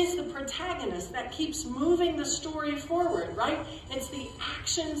is the protagonist that keeps moving the story forward, right? It's the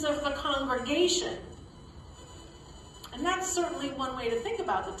actions of the congregation. And that's certainly one way to think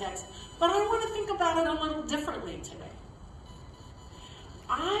about the text, but I want to think about it a little differently today.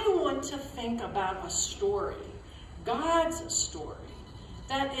 I want to think about a story, God's story,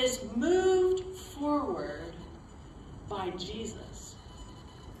 that is moved forward by Jesus.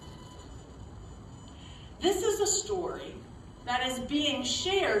 This is a story that is being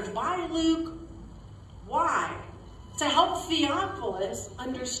shared by Luke. Why? To help Theophilus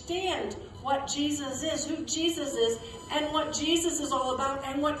understand what Jesus is, who Jesus is, and what Jesus is all about,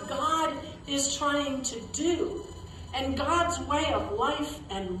 and what God is trying to do, and God's way of life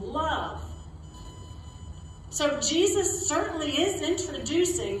and love. So Jesus certainly is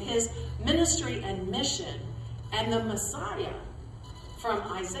introducing his ministry and mission and the Messiah from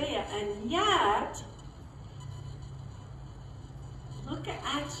Isaiah, and yet, look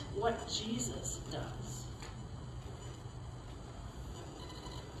at what Jesus does.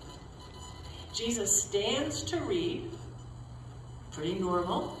 Jesus stands to read, pretty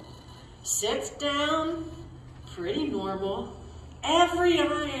normal. Sits down, pretty normal. Every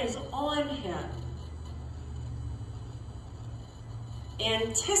eye is on him,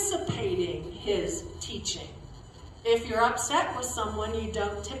 anticipating his teaching. If you're upset with someone, you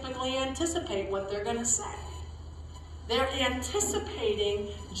don't typically anticipate what they're going to say. They're anticipating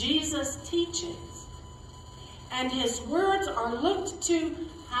Jesus' teachings. And his words are looked to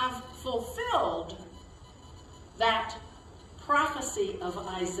have fulfilled that prophecy of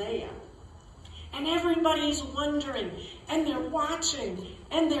Isaiah. And everybody's wondering, and they're watching,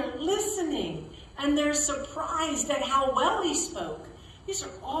 and they're listening, and they're surprised at how well he spoke. These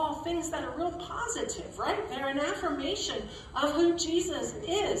are all things that are real positive, right? They're an affirmation of who Jesus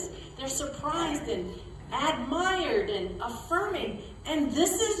is. They're surprised and admired and affirming. And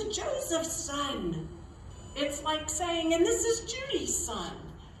this is Joseph's son. It's like saying, and this is Judy's son.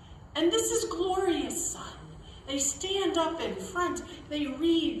 And this is Gloria's son. They stand up in front. They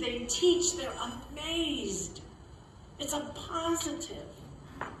read. They teach. They're amazed. It's a positive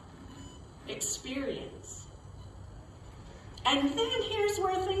experience. And then here's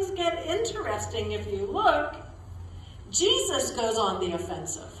where things get interesting. If you look, Jesus goes on the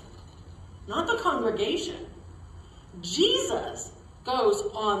offensive, not the congregation. Jesus goes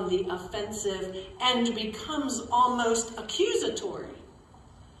on the offensive and becomes almost accusatory.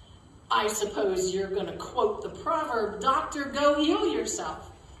 I suppose you're going to quote the proverb, "Doctor, go heal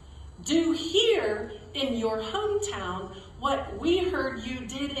yourself. Do here in your hometown what we heard you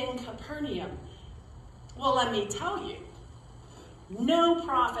did in Capernaum." Well, let me tell you, no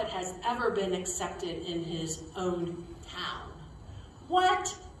prophet has ever been accepted in his own town.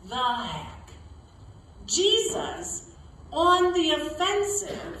 What the heck? Jesus on the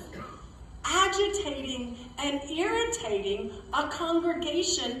offensive, agitating and irritating a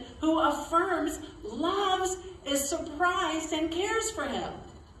congregation who affirms, loves, is surprised, and cares for him.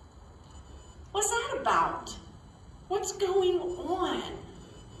 What's that about? What's going on?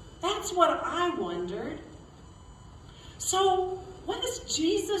 That's what I wondered. So, what is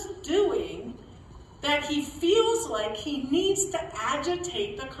Jesus doing that he feels like he needs to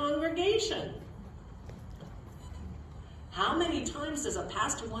agitate the congregation? How many times does a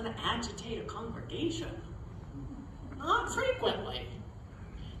pastor want to agitate a congregation? Not frequently.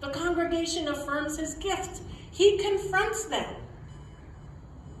 The congregation affirms his gift. He confronts them.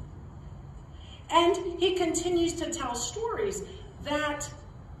 And he continues to tell stories that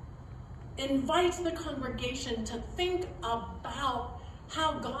invite the congregation to think about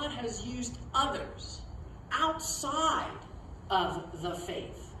how God has used others outside of the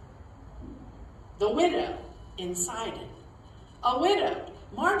faith. The widow in Sidon. A widow,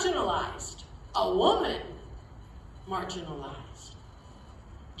 marginalized. A woman, marginalized.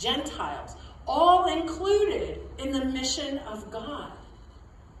 Gentiles, all included in the mission of God.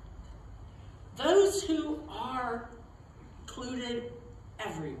 Those who are included,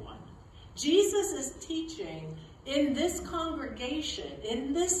 everyone. Jesus is teaching in this congregation,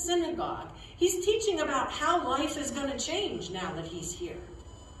 in this synagogue. He's teaching about how life is going to change now that he's here.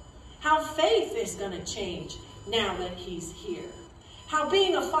 How faith is going to change now that he's here. How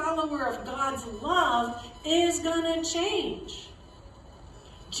being a follower of God's love is going to change.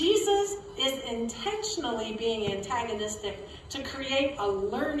 Jesus is intentionally being antagonistic to create a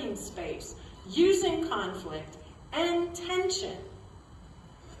learning space, using conflict and tension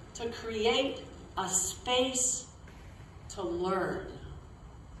to create a space to learn.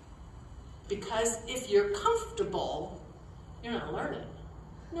 Because if you're comfortable, you're not learning.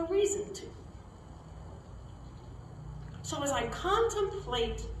 No reason to. So as I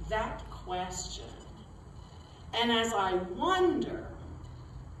contemplate that question, and as I wonder,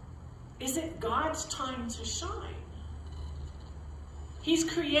 is it God's time to shine? He's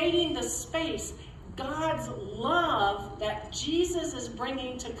creating the space. God's love that Jesus is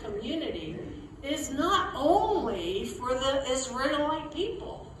bringing to community is not only for the Israelite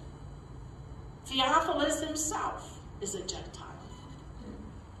people. Theophilus himself is a Gentile.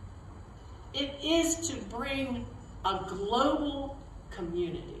 It is to bring a global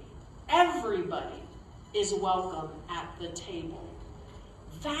community. Everybody is welcome at the table.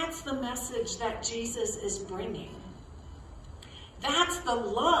 That's the message that Jesus is bringing. That's the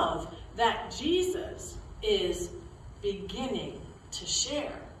love that Jesus is beginning to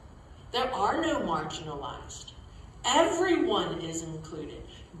share. There are no marginalized. Everyone is included.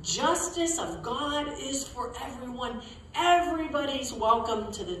 Justice of God is for everyone. Everybody's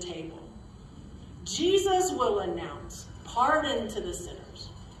welcome to the table. Jesus will announce pardon to the sinners,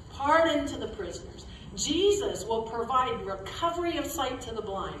 pardon to the prisoners. Jesus will provide recovery of sight to the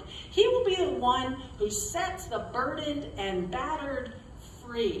blind. He will be the one who sets the burdened and battered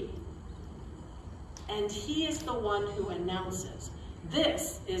free. And he is the one who announces,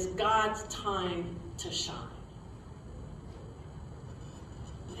 this is God's time to shine.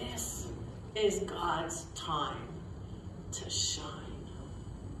 This is God's time to shine.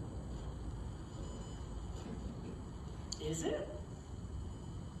 Is it?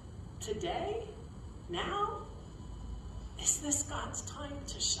 Today? Now? Is this God's time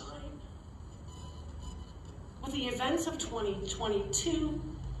to shine? With the events of 2022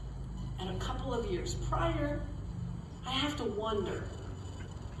 and a couple of years prior, I have to wonder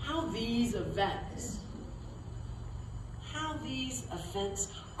how these events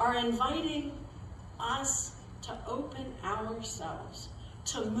are inviting us to open ourselves,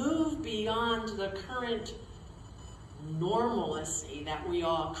 to move beyond the current normalcy that we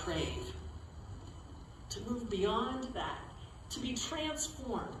all crave, to move beyond that, to be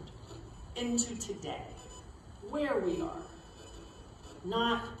transformed into today, where we are,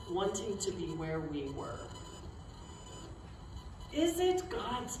 not wanting to be where we were. Is it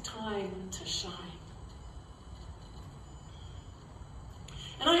God's time to shine?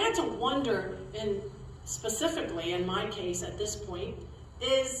 And I had to wonder, specifically in my case at this point,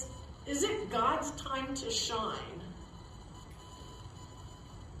 is it God's time to shine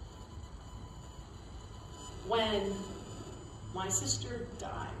when my sister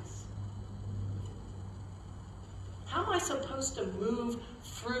dies? How am I supposed to move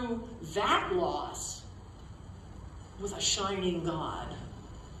through that loss with a shining God?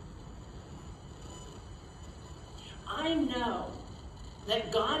 I know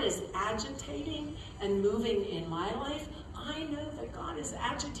that God is agitating and moving in my life. I know that God is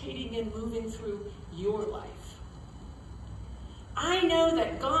agitating and moving through your life. I know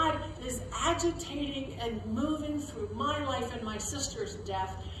that God is agitating and moving through my life and my sister's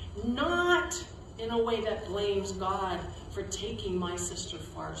death, not in a way that blames God for taking my sister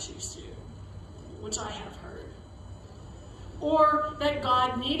far too soon, which I have heard. Or that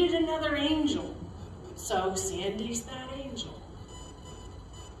God needed another angel, so Sandy's that angel.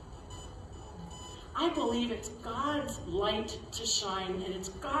 I believe it's God's light to shine, and it's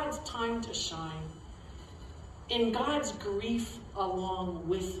God's time to shine in God's grief along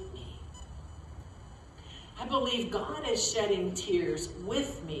with me. I believe God is shedding tears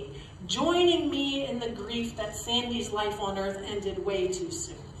with me, joining me in the grief that Sandy's life on earth ended way too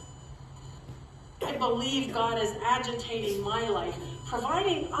soon. I believe God is agitating my life,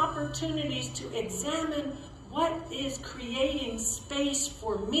 providing opportunities to examine what is creating space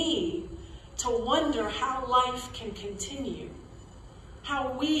for me to wonder how life can continue,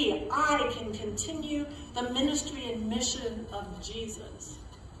 how I can continue the ministry and mission of Jesus,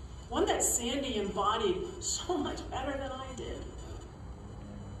 one that Sandy embodied so much better than I did.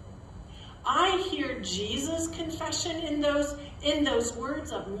 I hear Jesus' confession in those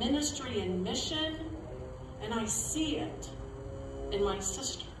words of ministry and mission, and I see it in my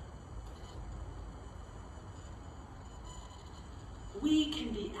sister. We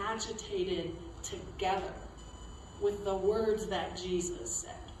can be agitated together with the words that Jesus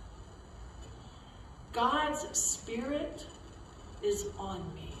said. God's Spirit is on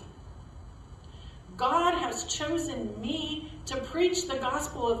me. God has chosen me to preach the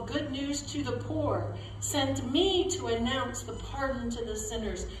gospel of good news to the poor, sent me to announce the pardon to the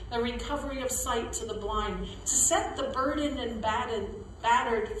sinners, the recovery of sight to the blind, to set the burdened and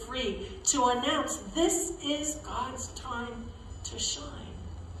battered free, to announce this is God's time to shine.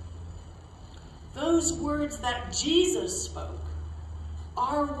 Those words that Jesus spoke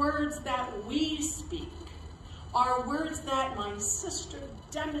are words that we speak, are words that my sister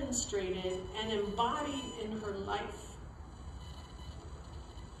demonstrated and embodied in her life.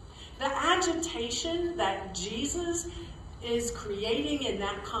 The agitation that Jesus is creating in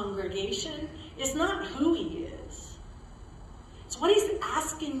that congregation is not who he is. It's what he's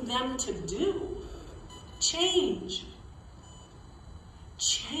asking them to do. Change.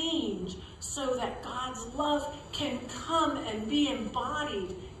 Change so that God's love can come and be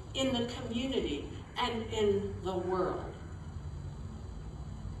embodied in the community and in the world.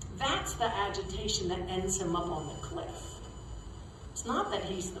 That's the agitation that ends him up on the cliff. It's not that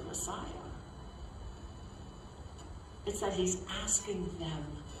he's the Messiah. It's that he's asking them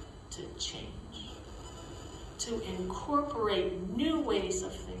to change, to incorporate new ways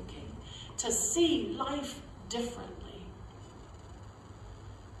of thinking, to see life differently.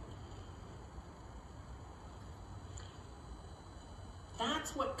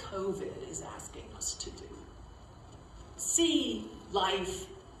 That's what COVID is asking us to do. See life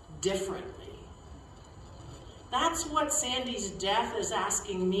differently. That's what Sandy's death is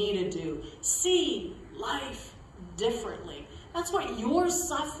asking me to do. See life differently. That's what your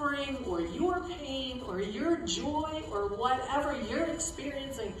suffering or your pain or your joy or whatever you're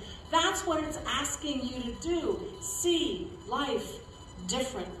experiencing, that's what it's asking you to do. See life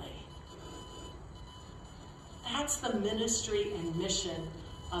differently. That's the ministry and mission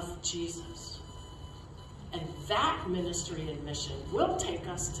of Jesus. And that ministry and mission will take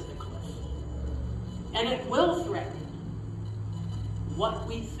us to the cliff. And it will threaten what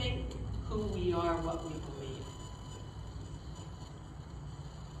we think, who we are, what we believe.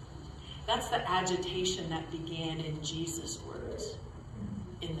 That's the agitation that began in Jesus' words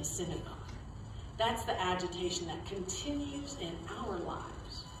in the synagogue. That's the agitation that continues in our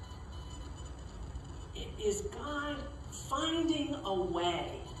lives. It is God finding a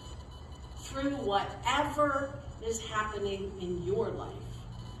way through whatever is happening in your life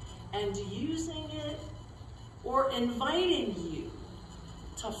and using it or inviting you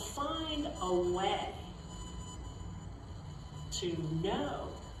to find a way to know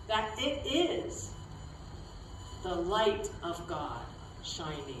that it is the light of God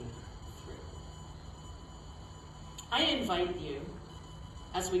shining through. I invite you,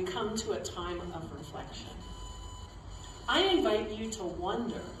 as we come to a time of reflection, I invite you to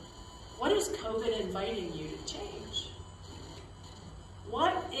wonder, what is COVID inviting you to change?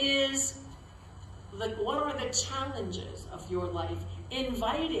 What are the challenges of your life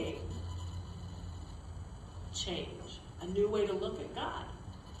inviting change? A new way to look at God,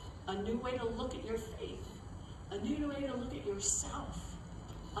 a new way to look at your faith, a new way to look at yourself,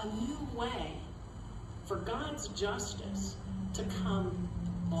 a new way for God's justice to come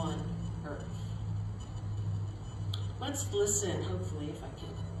on earth. Let's listen, hopefully, if I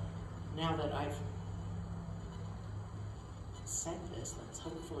can, now that I've said this, let's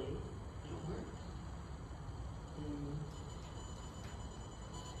hopefully it'll work.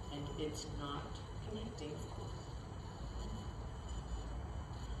 And it's not connecting, of course.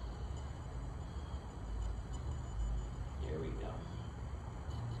 Here we go.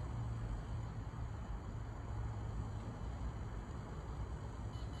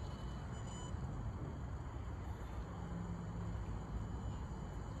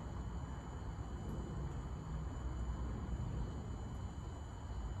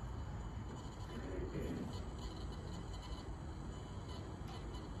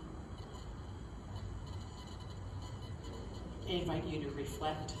 I invite you to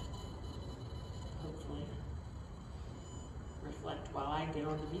reflect, hopefully, reflect while I get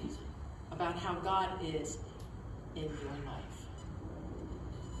on the music about how God is in your life.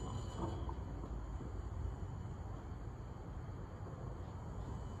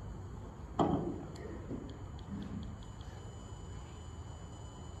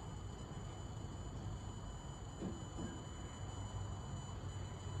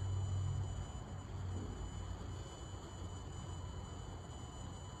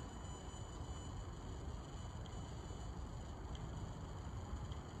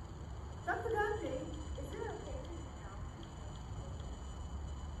 Dr. Dante, is it okay to sit down?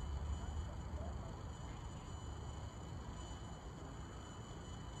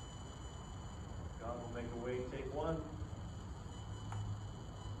 God will make a way, take one.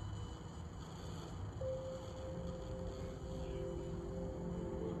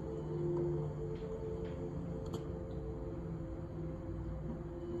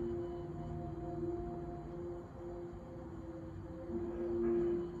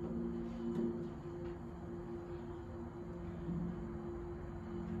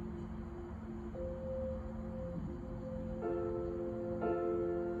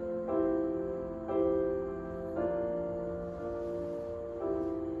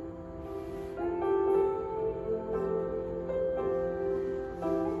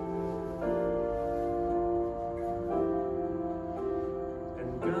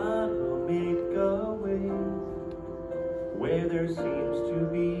 Where there seems to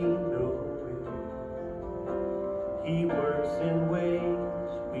be no way, He works in ways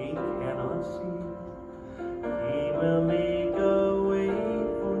we cannot see. He will make a way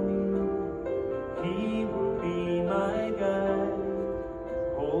for me. He will be my guide,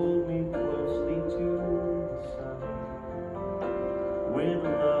 hold me closely to His side. With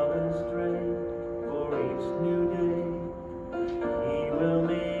love and strength for each new day, He will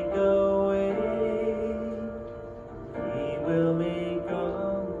make a way. Will make a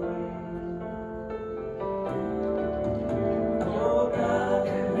way. Oh, God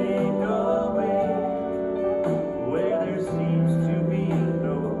can make a way where there seems to be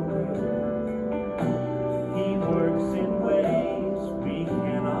no way. He works in ways we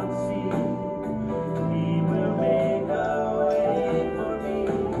cannot see. He will make a way for me.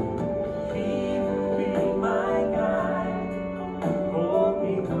 He will be my God.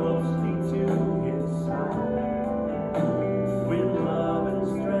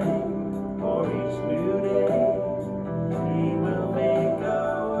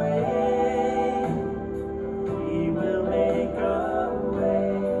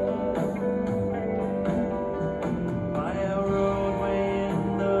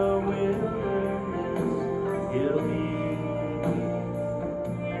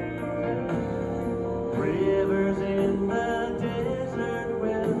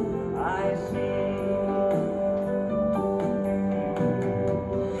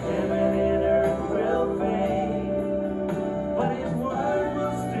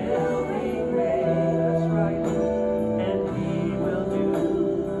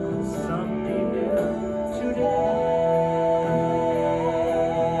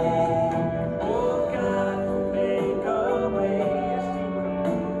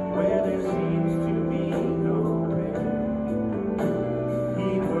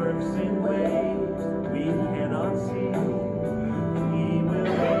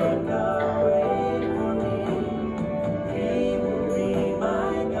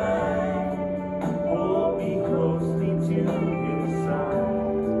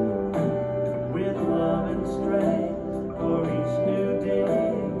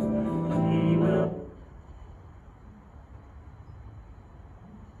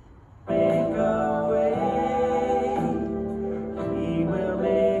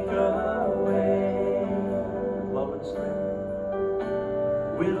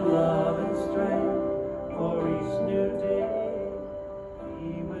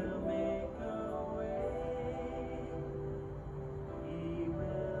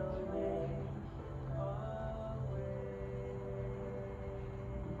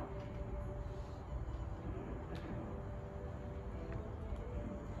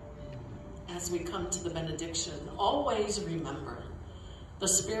 as we come to the benediction, always remember the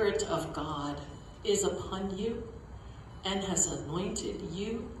Spirit of God is upon you and has anointed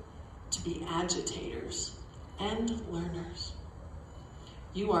you to be agitators and learners.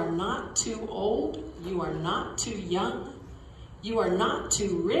 You are not too old. You are not too young. You are not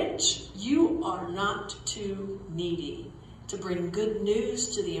too rich. You are not too needy to bring good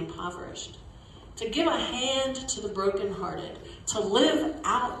news to the impoverished, to give a hand to the brokenhearted, to live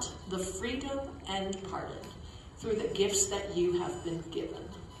out the freedom and pardon through the gifts that you have been given.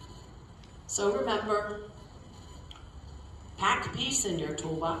 So remember, pack peace in your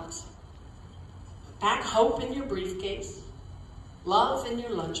toolbox, pack hope in your briefcase, love in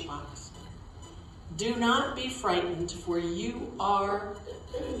your lunchbox. Do not be frightened, for you are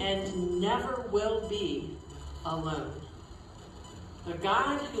and never will be alone. The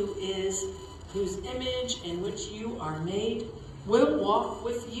God whose image in which you are made will walk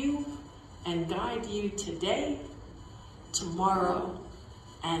with you and guide you today, tomorrow,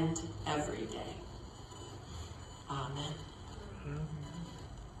 and every day. Amen.